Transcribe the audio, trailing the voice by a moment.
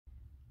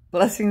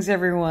Blessings,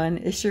 everyone.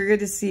 It's sure good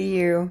to see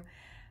you.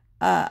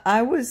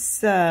 I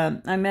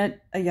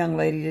met a young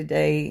lady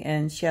today,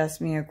 and she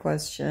asked me a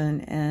question,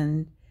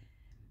 and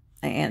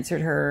I answered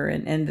her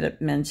and ended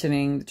up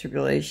mentioning the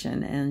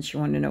tribulation, and she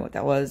wanted to know what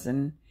that was.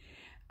 And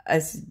I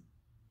said,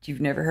 "You've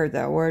never heard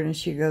that word?" And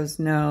she goes,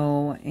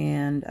 "No."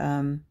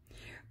 And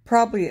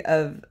probably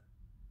of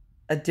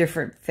a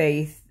different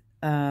faith,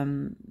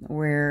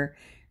 where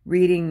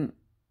reading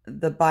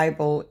the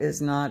Bible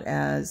is not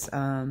as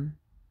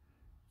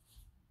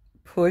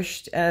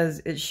pushed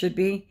as it should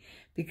be,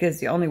 because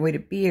the only way to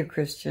be a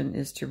Christian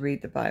is to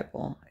read the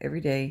Bible every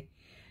day.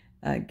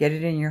 Get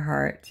it in your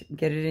heart,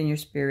 get it in your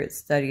spirit,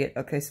 study it.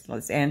 Okay, so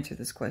let's answer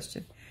this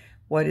question.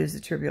 What is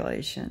the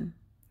tribulation?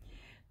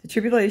 The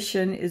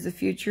tribulation is a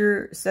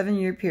future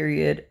 7-year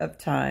period of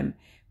time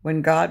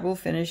when God will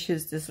finish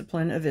his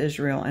discipline of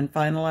Israel and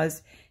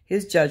finalize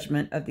his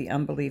judgment of the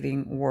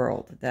unbelieving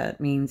world.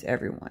 That means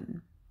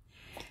everyone.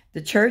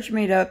 The church,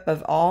 made up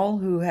of all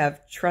who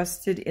have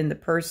trusted in the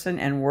person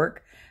and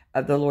work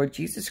of the Lord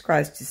Jesus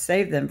Christ to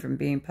save them from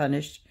being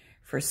punished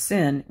for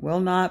sin, will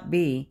not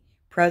be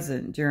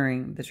present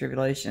during the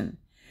tribulation.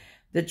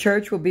 The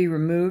church will be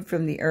removed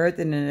from the earth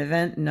in an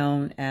event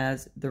known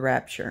as the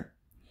rapture.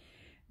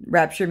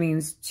 Rapture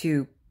means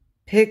to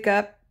pick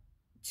up,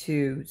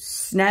 to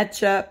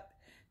snatch up,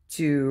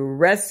 to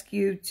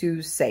rescue,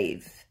 to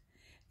save.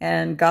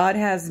 And God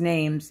has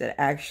names that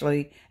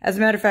actually, as a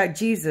matter of fact,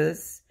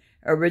 Jesus'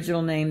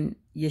 original name,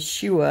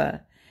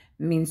 Yeshua,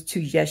 means to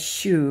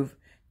yeshuv,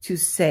 to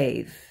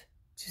save,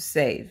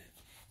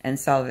 and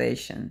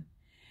salvation.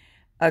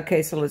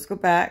 Okay, so let's go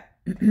back.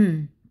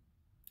 The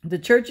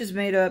church is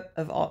made up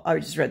of all, I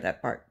just read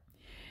that part.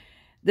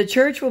 The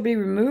church will be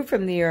removed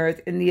from the earth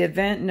in the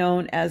event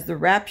known as the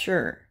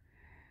rapture.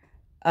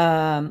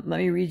 Let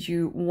me read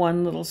you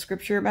one little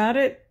scripture about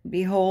it.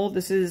 Behold,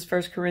 this is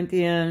 1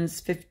 Corinthians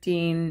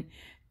 15,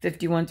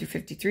 51 through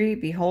 53.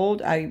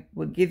 Behold, I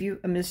will give you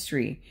a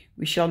mystery.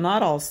 We shall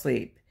not all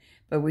sleep,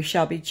 but we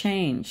shall be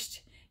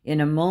changed in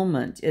a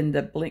moment, in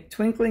the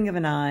twinkling of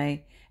an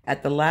eye,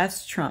 at the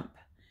last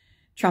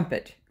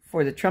trumpet.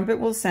 For the trumpet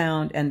will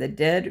sound, and the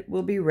dead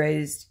will be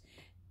raised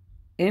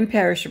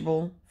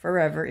imperishable,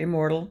 forever,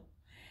 immortal,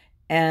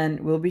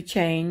 and will be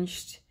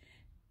changed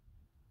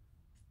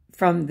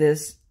from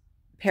this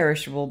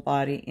perishable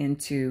body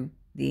into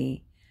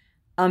the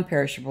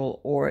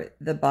unperishable, or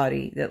the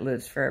body that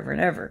lives forever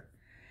and ever.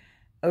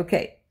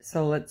 Okay,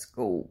 so let's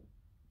go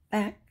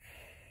back.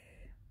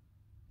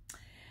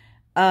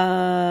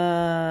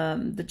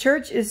 The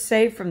church is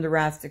saved from the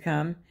wrath to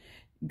come.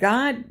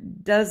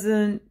 God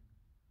doesn't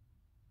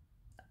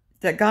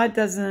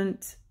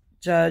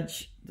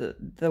judge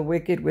the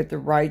wicked with the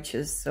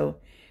righteous. So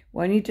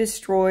when he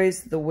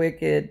destroys the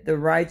wicked, the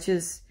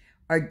righteous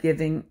are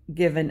given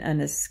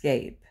an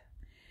escape.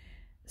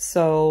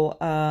 So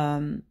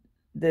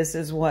this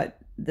is what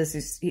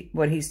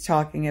he's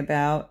talking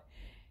about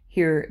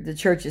here. The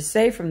church is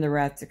saved from the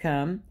wrath to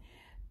come.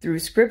 Through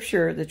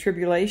Scripture, the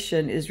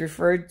tribulation is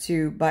referred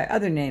to by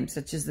other names,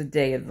 such as the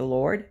day of the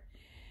Lord,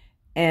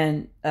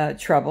 and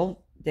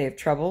trouble, day of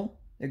trouble,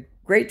 the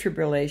great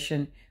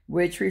tribulation,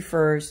 which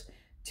refers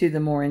to the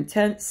more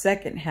intense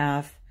second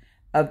half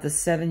of the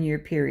 7-year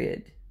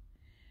period.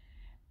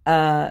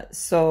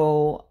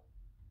 So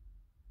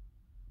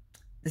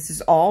this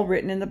is all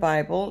written in the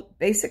Bible.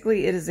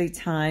 Basically, it is a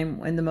time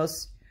when the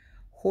most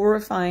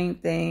horrifying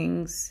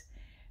things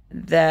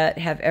that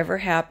have ever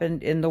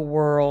happened in the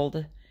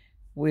world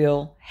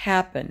will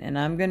happen. And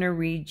I'm going to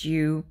read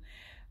you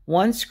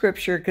one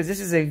scripture, because this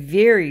is a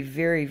very,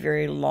 very,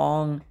 very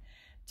long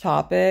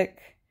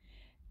topic.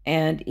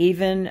 And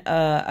even,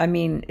 I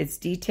mean, it's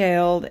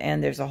detailed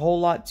and there's a whole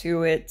lot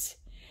to it.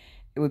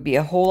 It would be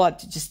a whole lot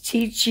to just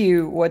teach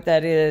you what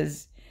that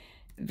is.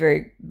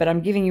 But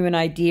I'm giving you an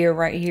idea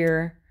right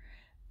here.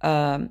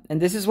 And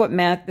this is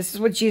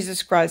what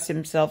Jesus Christ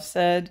himself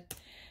said.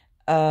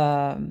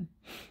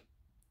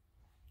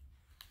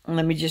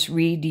 Let me just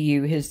read to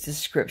you his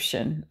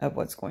description of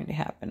what's going to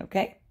happen,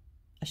 okay?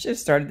 I should have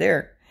started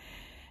there.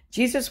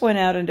 Jesus went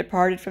out and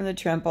departed from the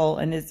temple,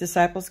 and his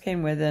disciples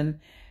came with him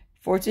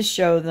for to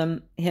show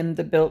him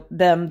the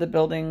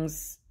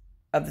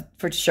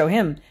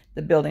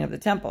building of the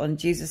temple. And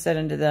Jesus said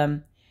unto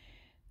them,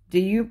 Do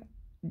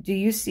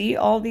you see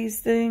all these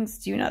things?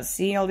 Do you not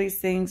see all these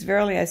things?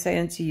 Verily I say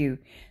unto you,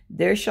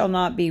 there shall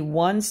not be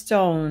one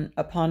stone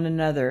upon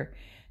another.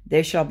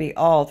 They shall be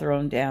all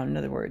thrown down. In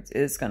other words,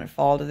 it's going to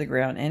fall to the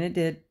ground. And it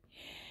did.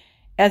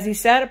 As he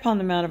sat upon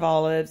the Mount of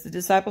Olives, the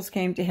disciples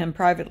came to him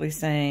privately,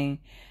 saying,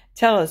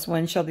 Tell us,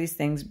 when shall these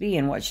things be,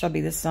 and what shall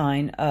be the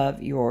sign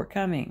of your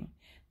coming?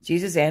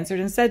 Jesus answered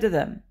and said to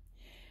them,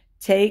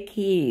 Take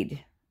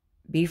heed,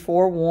 be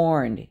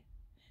forewarned,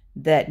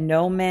 that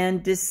no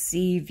man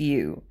deceive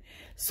you.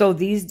 So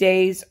these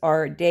days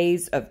are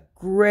days of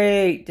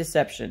great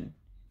deception.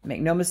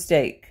 Make no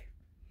mistake.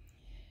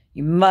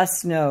 You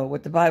must know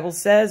what the Bible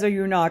says, or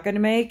you're not going to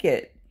make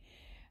it.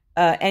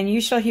 And you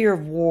shall hear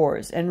of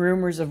wars and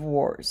rumors of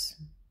wars.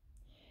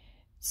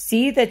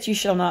 See that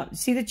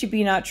you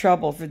be not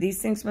troubled, for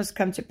these things must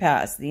come to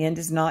pass. The end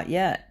is not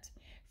yet.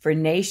 For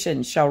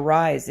nation shall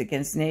rise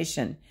against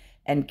nation,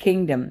 and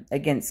kingdom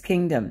against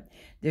kingdom.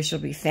 There shall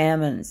be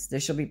famines, there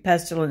shall be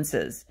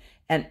pestilences,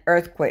 and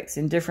earthquakes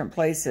in different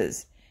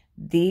places.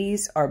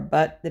 These are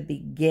but the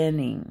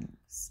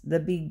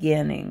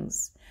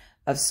beginnings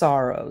of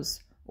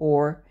sorrows,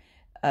 or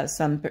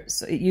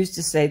it used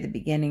to say the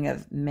beginning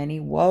of many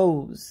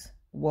woes.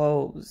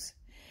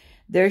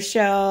 They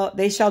shall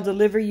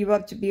deliver you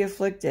up to be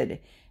afflicted,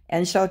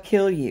 and shall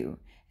kill you,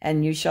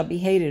 and you shall be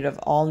hated of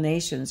all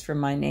nations for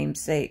my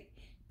name's sake.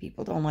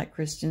 People don't like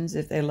Christians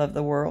if they love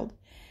the world.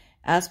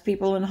 Ask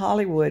people in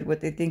Hollywood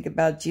what they think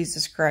about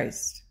Jesus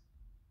Christ.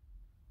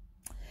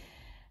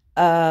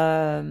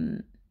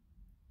 And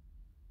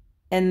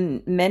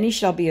many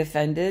shall be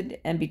offended,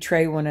 and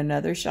betray one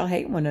another, shall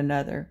hate one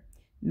another.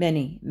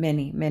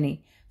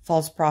 Many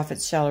false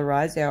prophets shall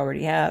arise, they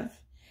already have,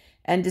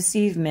 and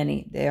deceive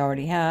many, they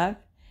already have,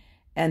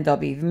 and there'll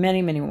be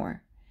many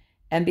more.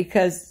 And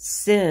because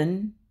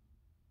sin,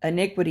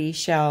 iniquity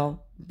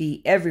shall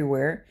be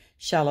everywhere,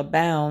 shall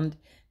abound,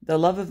 the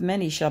love of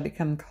many shall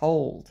become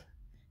cold.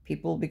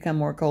 People become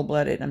more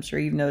cold-blooded. I'm sure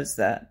you've noticed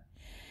that.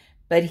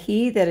 But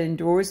he that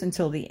endures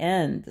until the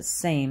end, the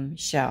same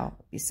shall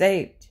be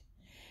saved.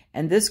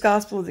 And this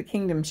gospel of the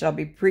kingdom shall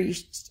be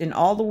preached in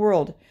all the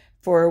world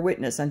for a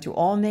witness unto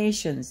all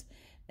nations,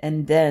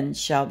 and then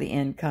shall the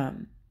end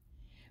come.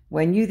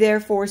 When you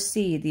therefore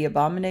see the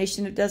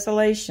abomination of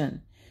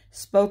desolation,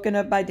 spoken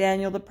of by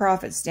Daniel the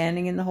prophet,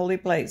 standing in the holy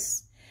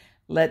place,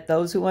 let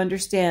those who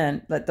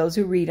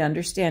read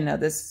understand. Now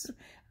this is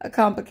a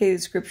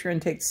complicated scripture and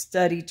takes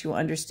study to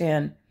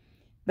understand,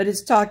 but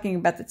it's talking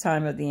about the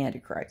time of the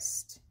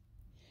Antichrist.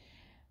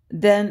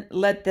 Then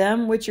let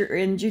them which are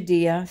in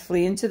Judea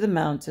flee into the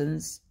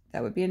mountains,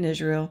 that would be in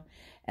Israel,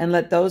 and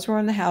let those who are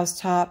on the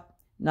housetop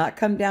not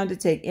come down to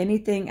take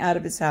anything out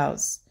of his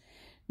house.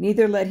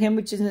 Neither let him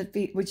which is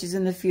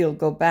in the field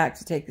go back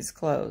to take his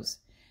clothes.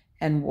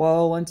 And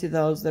woe unto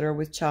those that are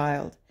with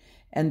child,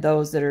 and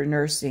those that are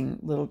nursing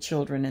little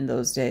children in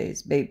those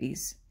days,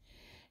 babies.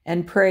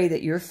 And pray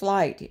that your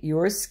flight,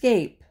 your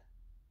escape,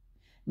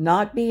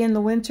 not be in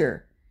the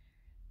winter,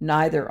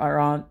 neither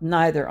on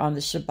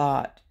the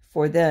Shabbat,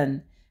 for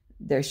then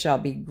there shall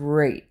be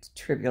great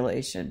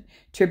tribulation.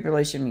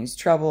 Tribulation means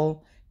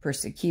trouble,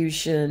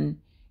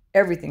 persecution,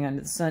 everything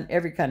under the sun,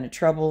 every kind of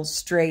trouble,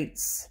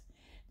 straits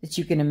that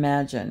you can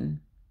imagine.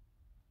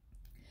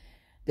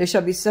 There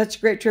shall be such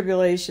great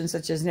tribulation,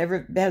 such as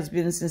never has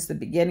been since the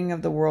beginning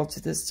of the world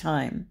to this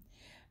time,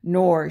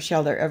 nor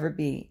shall there ever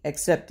be,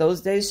 except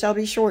those days shall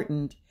be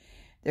shortened.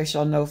 There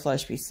shall no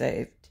flesh be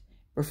saved.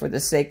 But for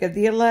the sake of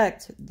the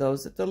elect,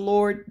 those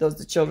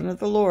the children of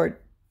the Lord,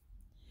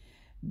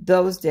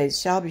 those days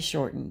shall be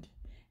shortened.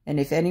 And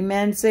if any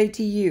man say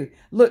to you,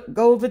 look,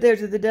 go over there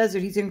to the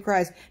desert, he's in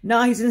Christ.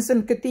 No, he's in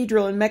some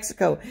cathedral in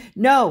Mexico.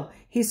 No,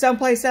 he's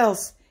someplace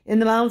else in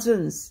the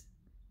mountains.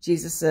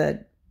 Jesus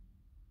said,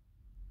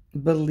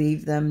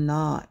 believe them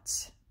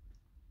not.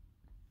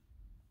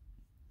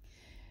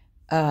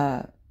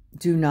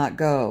 Do not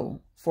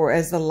go. For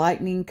as the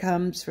lightning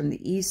comes from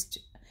the east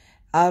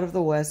out of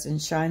the west and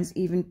shines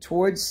even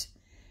towards,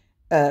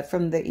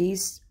 from the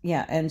east,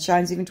 and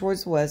shines even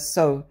towards the west,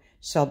 so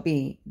shall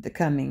be the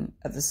coming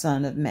of the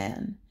Son of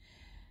Man.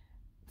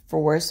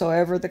 For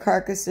wheresoever the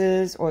carcass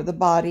is, or the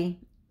body,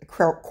 the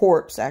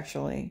corpse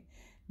actually,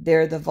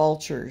 there the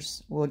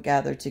vultures will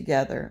gather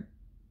together.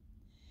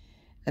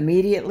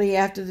 Immediately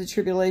after the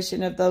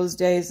tribulation of those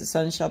days, the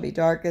sun shall be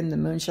darkened, the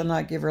moon shall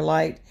not give her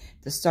light,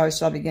 the stars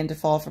shall begin to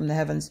fall from the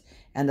heavens,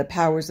 and the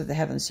powers of the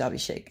heavens shall be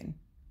shaken.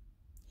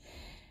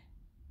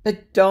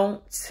 But I'm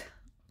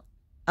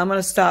going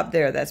to stop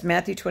there. That's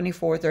Matthew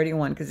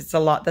 24:31, because it's a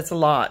lot. That's a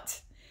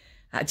lot.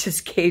 I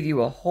just gave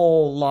you a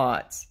whole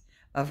lot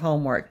of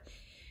homework.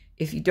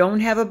 If you don't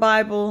have a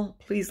Bible,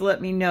 please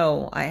let me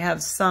know. I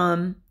have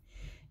some,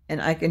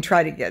 and I can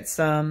try to get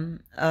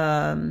some.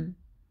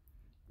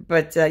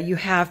 But you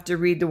have to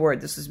read the Word.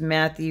 This is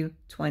Matthew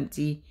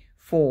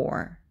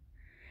 24.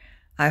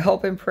 I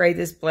hope and pray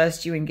this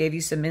blessed you and gave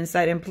you some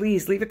insight. And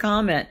please leave a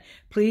comment.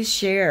 Please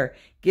share.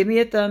 Give me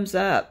a thumbs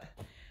up.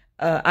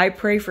 I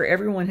pray for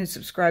everyone who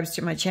subscribes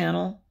to my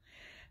channel.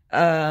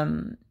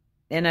 And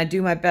I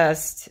do my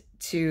best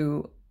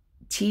to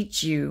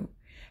teach you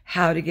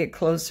how to get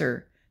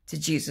closer to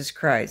Jesus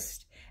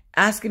Christ.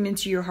 Ask him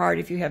into your heart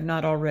if you have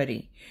not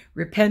already.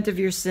 Repent of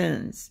your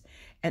sins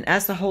and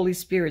ask the Holy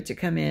Spirit to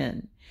come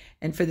in.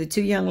 And for the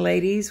two young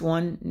ladies,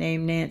 one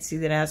named Nancy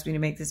that asked me to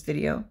make this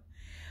video,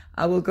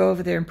 I will go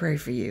over there and pray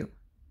for you.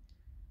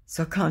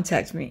 So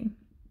contact me.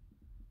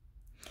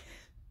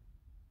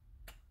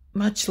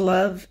 Much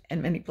love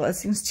and many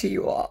blessings to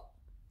you all.